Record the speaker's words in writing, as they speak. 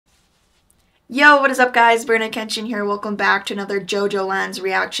Yo, what is up guys? Bernard Kenshin here. Welcome back to another JOJOlands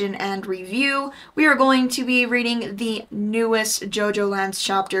reaction and review. We are going to be reading the newest JOJOlands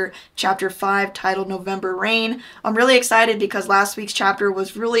chapter, Chapter 5, titled November Rain. I'm really excited because last week's chapter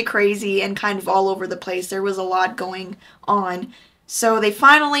was really crazy and kind of all over the place. There was a lot going on. So they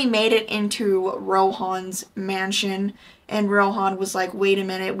finally made it into Rohan's mansion, and Rohan was like, wait a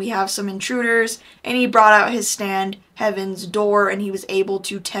minute, we have some intruders, and he brought out his stand, Heaven's Door, and he was able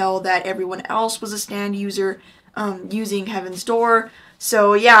to tell that everyone else was a stand user using Heaven's Door.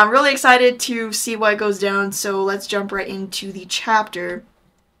 So yeah, I'm really excited to see what goes down, so let's jump right into the chapter.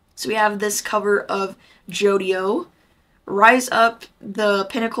 So we have this cover of Jodio, rise up the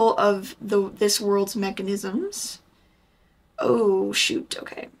pinnacle of this world's mechanisms. Oh, shoot,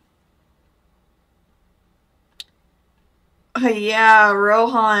 okay. Yeah,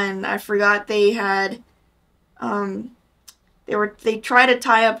 Rohan. I forgot they had, they tried to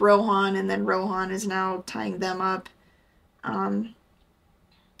tie up Rohan, and then Rohan is now tying them up.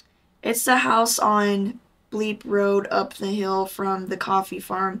 It's the house on Bleep Road up the hill from the coffee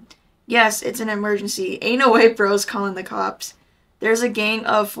farm. Yes, it's an emergency. Ain't no way bro's calling the cops. There's a gang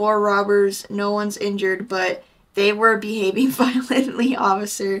of 4 robbers. No one's injured, but they were behaving violently,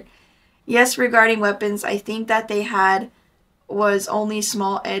 officer. Yes, regarding weapons, I think that they had was only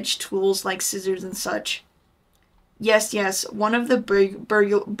small-edged tools like scissors and such. Yes, one of the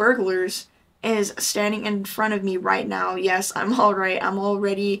burglars is standing in front of me right now. Yes, I'm alright. I'm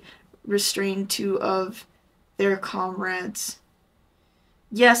already restrained 2 of their comrades.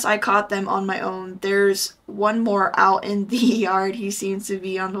 Yes, I caught them on my own. There's one more out in the yard. He seems to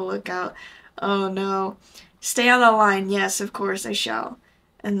be on the lookout. Oh no. Stay on the line. Yes, of course I shall.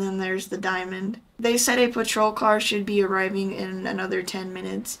 And then there's the diamond. They said a patrol car should be arriving in another 10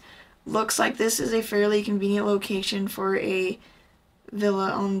 minutes. Looks like this is a fairly convenient location for a villa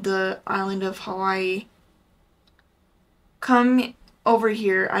on the island of Hawaii. Come over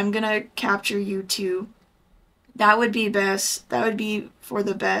here. I'm gonna capture you too. That would be best. That would be for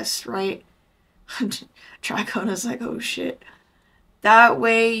the best, right? Dracona's like, oh shit. That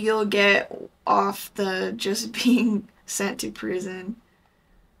way you'll get off the just being sent to prison.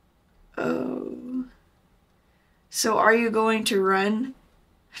 Oh. So are you going to run?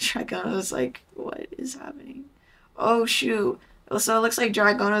 Dragona's like, what is happening? Oh shoot. So it looks like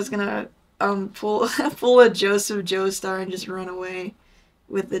Dragona's gonna pull a Joseph Joestar and just run away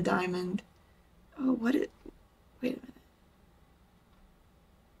with the diamond. Oh, wait a minute.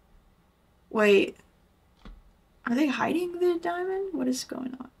 Wait. Are they hiding the diamond? What is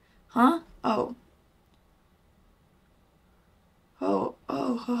going on? Huh? Oh.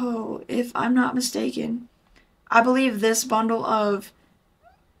 Oh, if I'm not mistaken, I believe this bundle of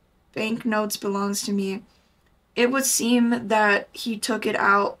banknotes belongs to me. It would seem that he took it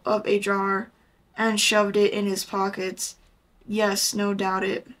out of a jar and shoved it in his pockets. Yes, no doubt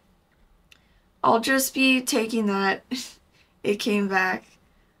it. I'll just be taking that. It came back.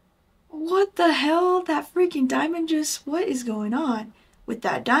 What the hell? That freaking diamond just... What is going on with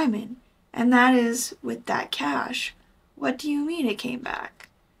that diamond? And that is with that cash. What do you mean it came back?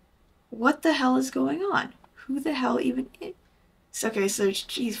 What the hell is going on? Who the hell even is? Okay, so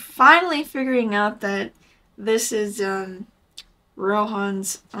she's finally figuring out that this is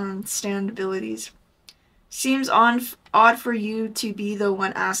Rohan's stand abilities. Seems odd for you to be the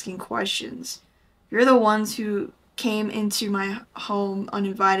one asking questions. You're the ones who came into my home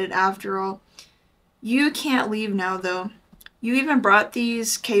uninvited after all. You can't leave now though. You even brought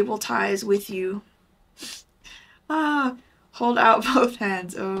these cable ties with you. Ah, hold out both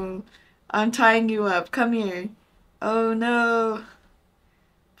hands. Oh, I'm tying you up. Come here. Oh no.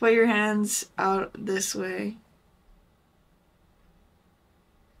 Put your hands out this way.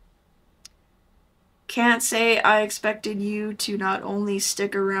 Can't say I expected you to not only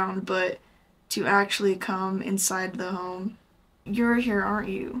stick around, but to actually come inside the home. You're here, aren't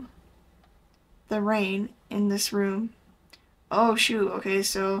you? The rain in this room. Oh shoot, okay,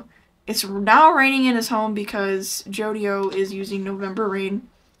 so it's now raining in his home because Jodio is using November Rain.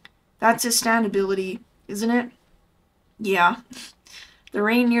 That's his stand ability, isn't it? Yeah. The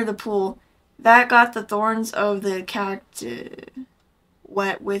rain near the pool. That got the thorns of the cactus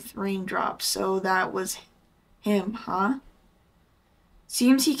wet with raindrops, so that was him, huh?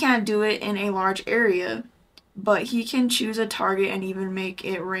 Seems he can't do it in a large area, but he can choose a target and even make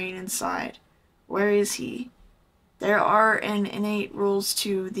it rain inside. Where is he? There are an innate rules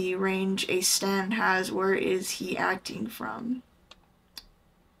to the range a stand has. Where is he acting from?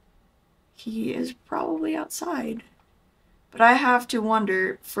 He is probably outside. But I have to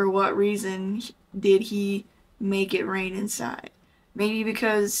wonder, for what reason did he make it rain inside? Maybe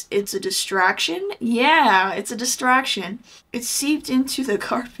because it's a distraction? Yeah, it's a distraction. It seeped into the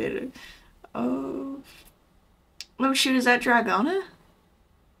carpet. Oh. Oh shoot, is that Dragona?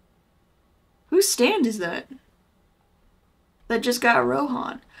 Whose stand is that? That just got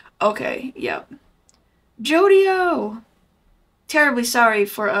Rohan. Okay, yep. Jodio! Terribly sorry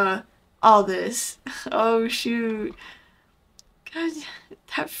for, all this. Oh shoot. God,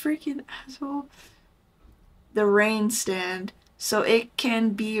 that freaking asshole. The rain stand. So it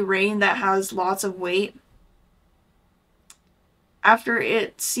can be rain that has lots of weight. After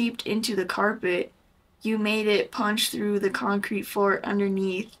it seeped into the carpet, you made it punch through the concrete floor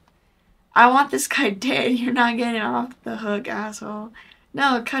underneath. I want this guy dead. You're not getting off the hook, asshole.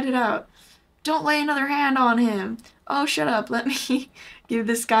 No, cut it out. Don't lay another hand on him. Oh, shut up. Let me give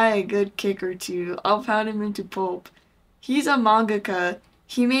this guy a good kick or two. I'll pound him into pulp. He's a mangaka.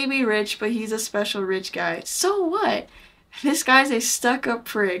 He may be rich, but he's a special rich guy. So what? This guy's a stuck-up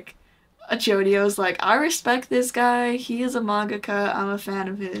prick. Jodio's like, I respect this guy. He is a mangaka. I'm a fan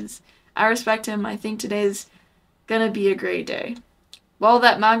of his. I respect him. I think today's gonna be a great day. Well,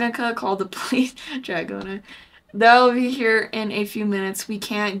 that mangaka called the police. Dragona. They'll be here in a few minutes. We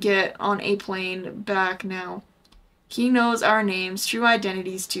can't get on a plane back now. He knows our names, true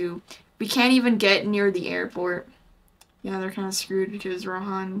identities too. We can't even get near the airport. Yeah, they're kind of screwed because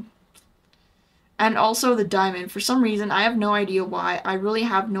Rohan. And also the diamond. For some reason, I have no idea why. I really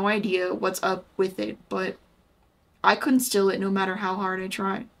have no idea what's up with it, but I couldn't steal it no matter how hard I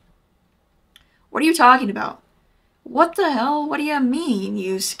tried. What are you talking about? What the hell? What do you mean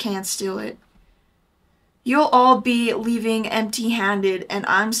you can't steal it? You'll all be leaving empty-handed, and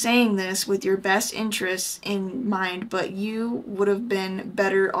I'm saying this with your best interests in mind, but you would have been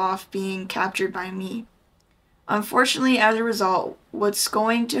better off being captured by me. Unfortunately, as a result, what's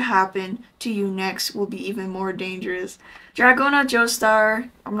going to happen to you next will be even more dangerous. Dragona Joestar,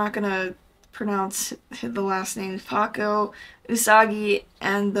 I'm not gonna pronounce the last names, Paco, Usagi,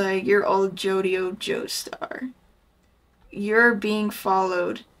 and the year-old Jodio Joestar. You're being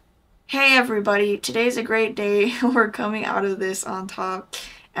followed. Hey everybody, today's a great day. We're coming out of this on top,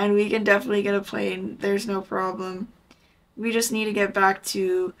 and we can definitely get a plane. There's no problem. We just need to get back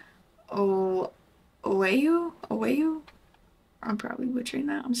to Owayu? I'm probably butchering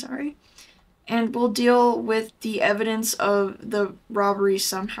that, I'm sorry. And we'll deal with the evidence of the robbery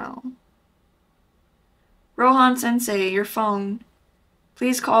somehow. Rohan Sensei, your phone.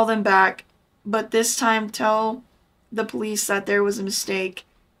 Please call them back, but this time tell the police that there was a mistake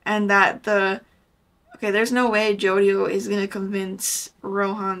and that okay, there's no way Jodio is gonna convince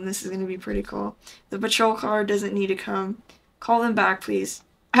Rohan. This is gonna be pretty cool. The patrol car doesn't need to come. Call them back, please.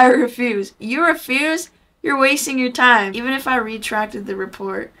 I refuse. You refuse? You're wasting your time. Even if I retracted the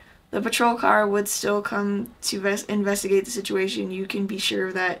report, the patrol car would still come to investigate the situation. You can be sure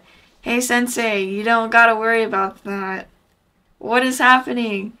of that. Hey, Sensei, you don't gotta worry about that. What is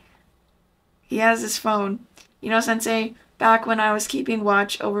happening? He has his phone. You know, Sensei, back when I was keeping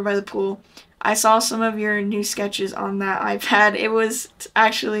watch over by the pool, I saw some of your new sketches on that iPad. It was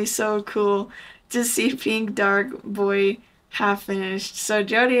actually so cool to see Pink Dark Boy half finished. So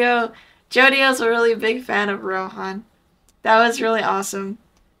Jodio's a really big fan of Rohan. That was really awesome.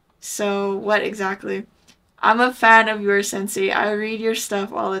 So what exactly? I'm a fan of yours, Sensei. I read your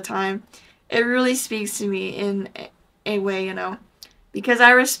stuff all the time. It really speaks to me in a way, you know. Because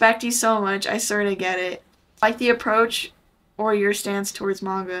I respect you so much, I sort of get it. Like the approach or your stance towards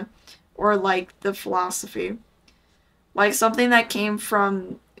manga. Or like the philosophy. Like something that came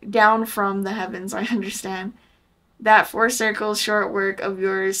down from the heavens, I understand. That 4 circles short work of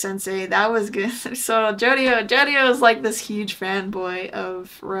yours, Sensei, that was good. So Jodio is like this huge fanboy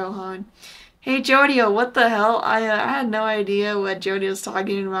of Rohan. Hey Jodio, what the hell? I had no idea what Jodio's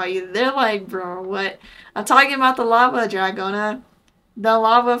talking about you. They're like, bro, what? I'm talking about the lava, Dragona. The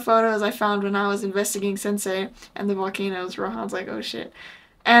lava photos I found when I was investigating Sensei and the volcanoes. Rohan's like, oh shit.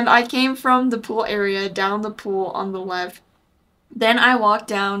 And I came from the pool area, down the pool on the left. Then I walked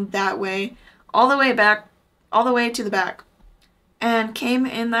down that way, all the way to the back, and came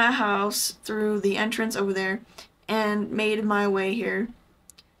in that house through the entrance over there, and made my way here.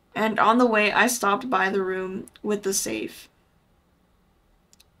 And on the way, I stopped by the room with the safe.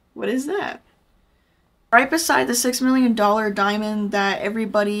 What is that? Right beside the $6 million diamond that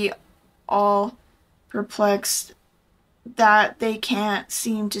everybody all perplexed that they can't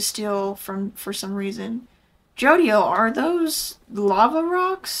seem to steal for some reason. Jodio, are those lava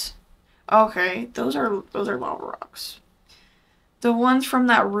rocks? Okay, those are lava rocks. The ones from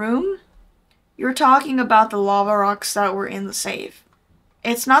that room? You're talking about the lava rocks that were in the safe.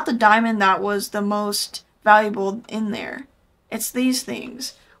 It's not the diamond that was the most valuable in there. It's these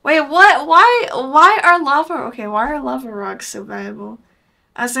things. Wait, what? Why are lava rocks so valuable?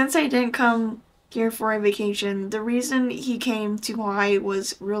 Sensei didn't come here for a vacation. The reason he came to Hawaii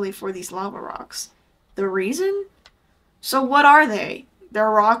was really for these lava rocks. The reason? So what are they? They're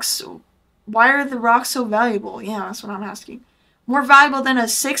rocks. Why are the rocks so valuable? Yeah, that's what I'm asking. More valuable than a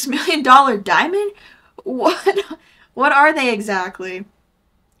 $6 million diamond? What? What are they exactly?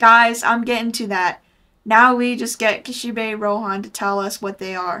 Guys, I'm getting to that. Now we just get Kishibe Rohan to tell us what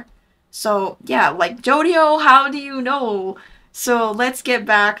they are. So, yeah, like, Jodio, how do you know? So, let's get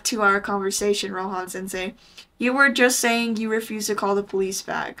back to our conversation, Rohan-sensei. You were just saying you refuse to call the police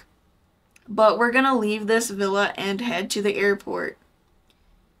back. But we're gonna leave this villa and head to the airport.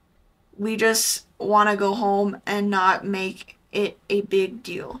 We just want to go home and not make it a big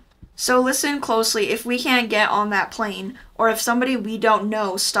deal. So listen closely. If we can't get on that plane, or if somebody we don't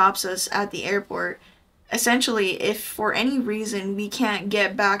know stops us at the airport, essentially, if for any reason we can't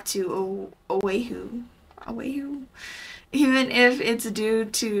get back to Oahu, even if it's due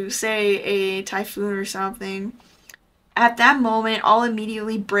to, say, a typhoon or something, at that moment, I'll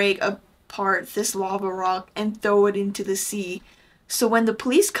immediately break apart this lava rock and throw it into the sea. So when the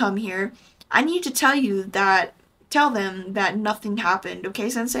police come here, I need to tell them that nothing happened, okay,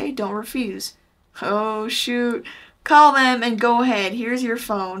 Sensei? Don't refuse. Oh, shoot. Call them and go ahead. Here's your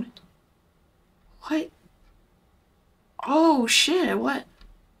phone. What? Oh, shit, what?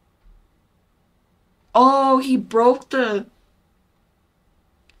 Oh, he broke the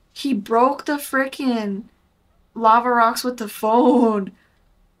frickin' lava rocks with the phone.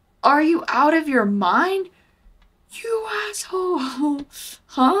 Are you out of your mind? You asshole.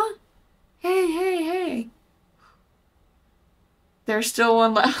 Huh? Hey. There's still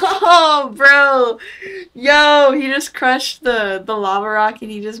one left. Oh, bro. Yo, he just crushed the lava rock and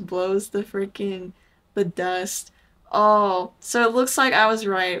he just blows the dust. Oh, so it looks like I was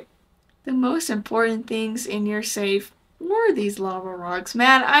right. The most important things in your safe were these lava rocks.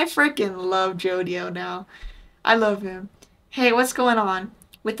 Man, I freaking love Jodio now. I love him. Hey, what's going on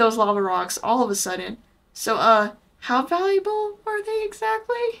with those lava rocks all of a sudden? So, how valuable are they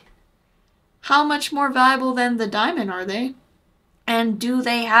exactly? How much more valuable than the diamond are they? And do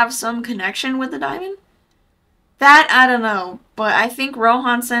they have some connection with the diamond? That, I don't know, but I think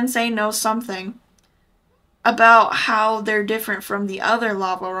Rohan-sensei knows something about how they're different from the other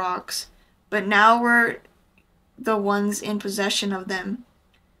lava rocks. But now we're the ones in possession of them.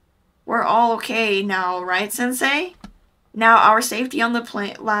 We're all okay now, right, Sensei? Now our safety on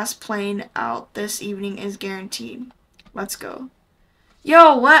the last plane out this evening is guaranteed. Let's go.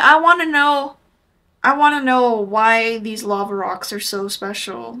 Yo, what? I want to know why these lava rocks are so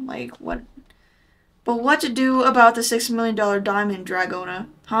special. Like, what? But what to do about the $6 million diamond, Dragona?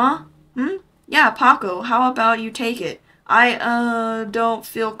 Huh? Yeah, Paco, how about you take it? I, don't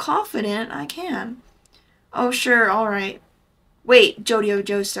feel confident I can. Oh, sure, alright. Wait, Jodio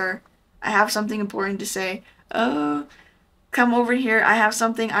Joestar. I have something important to say. Come over here. I have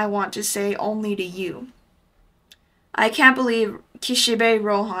something I want to say only to you. I can't believe Kishibe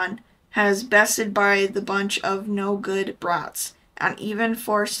Rohan has bested by the bunch of no-good brats, and even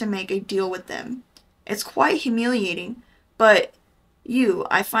forced to make a deal with them. It's quite humiliating, but you,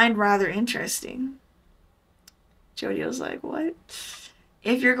 I find rather interesting. Jodio's like, what?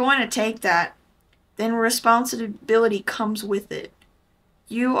 If you're going to take that, then responsibility comes with it.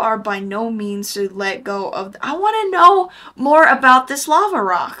 You are by no means to let go of... I want to know more about this lava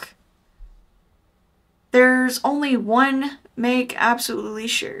rock. There's only one make absolutely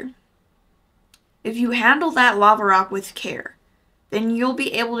sure. If you handle that lava rock with care, then you'll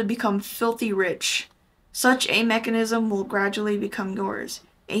be able to become filthy rich. Such a mechanism will gradually become yours.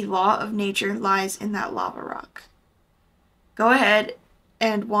 A law of nature lies in that lava rock. Go ahead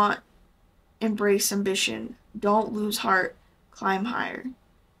and embrace ambition. Don't lose heart. Climb higher.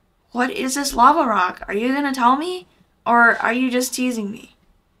 What is this lava rock? Are you gonna tell me? Or are you just teasing me?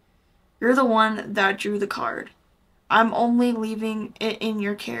 You're the one that drew the card. I'm only leaving it in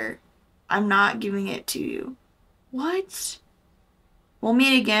your care. I'm not giving it to you. What? We'll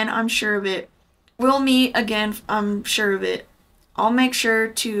meet again, I'm sure of it. I'm sure of it. I'll make sure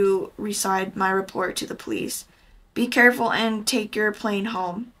to recite my report to the police. Be careful and take your plane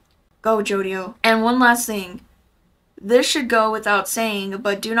home. Go, Jodio. And one last thing. This should go without saying,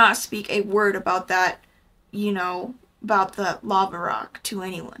 but do not speak a word about that, about the lava rock to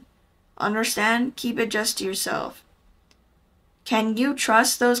anyone. Understand? Keep it just to yourself. Can you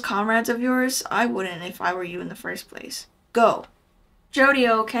trust those comrades of yours? I wouldn't if I were you in the first place. Go.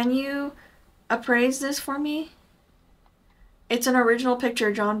 Jodio, can you appraise this for me? It's an original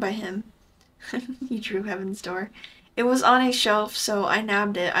picture drawn by him. He drew Heaven's Door. It was on a shelf, so I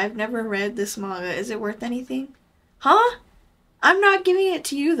nabbed it. I've never read this manga. Is it worth anything? Huh? I'm not giving it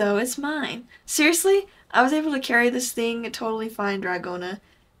to you, though. It's mine. Seriously? I was able to carry this thing totally fine, Dragona.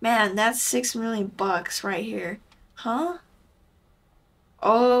 Man, that's 6 million bucks right here. Huh?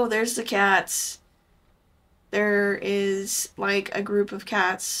 Oh, there's the cats. There is, like, a group of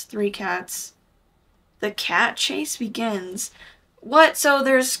cats. 3 cats. The cat chase begins. What? So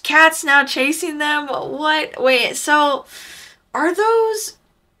there's cats now chasing them? What? Wait, so are those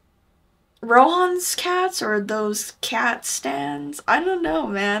Rohan's cats or those cat stands? I don't know,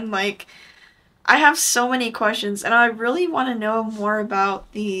 man. Like, I have so many questions, and I really want to know more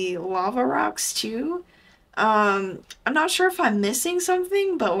about the lava rocks, too. I'm not sure if I'm missing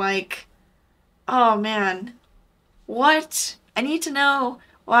something, but, like, oh, man. What? I need to know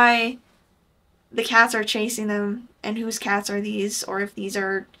why the cats are chasing them, and whose cats are these, or if these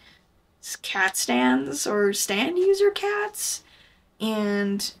are cat stands or stand user cats.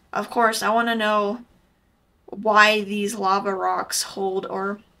 And of course, I want to know why these lava rocks hold,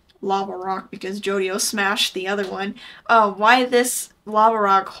 or lava rock because Jodio smashed the other one. Why this lava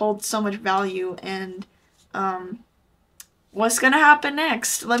rock holds so much value, and what's gonna happen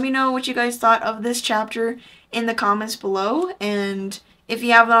next? Let me know what you guys thought of this chapter in the comments below, and if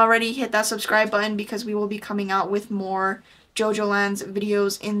you haven't already, hit that subscribe button because we will be coming out with more JoJolands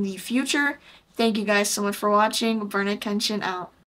videos in the future. Thank you guys so much for watching. Burn Attention out.